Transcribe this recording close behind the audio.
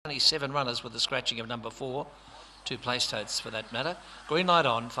27 runners with the scratching of number 4. 2 place totes for that matter. Green light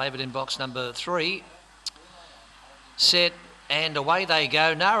on, favoured in box number 3. Set. And away they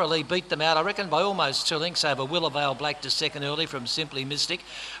go. Narrowly beat them out, I reckon, by almost 2 lengths over Willowvale Black to second early from Simply Mystic.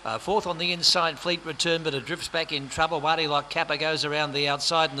 Fourth on the inside, Fleet Return, but it drifts back in trouble. Wadi Like Kappa goes around the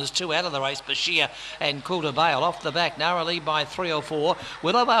outside, and there's 2 out of the race, Bashir and Coulter Vale. Off the back, narrowly by 3 or 4.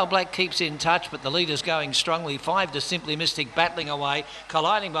 Willowvale Black keeps in touch, but the leader's going strongly. 5 to Simply Mystic, battling away.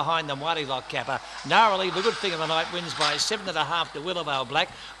 Colliding behind them, Wadi Like Kappa. Narrowly, the good thing of the night, wins by 7.5 to Willowvale Black.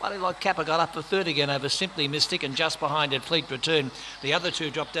 Wadi Like Kappa got up for third again over Simply Mystic, and just behind it, Fleet Return. The other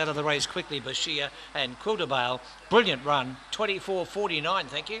 2 dropped out of the race quickly, Bashir and Quilterbale. Brilliant run, 24.49,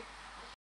 thank you.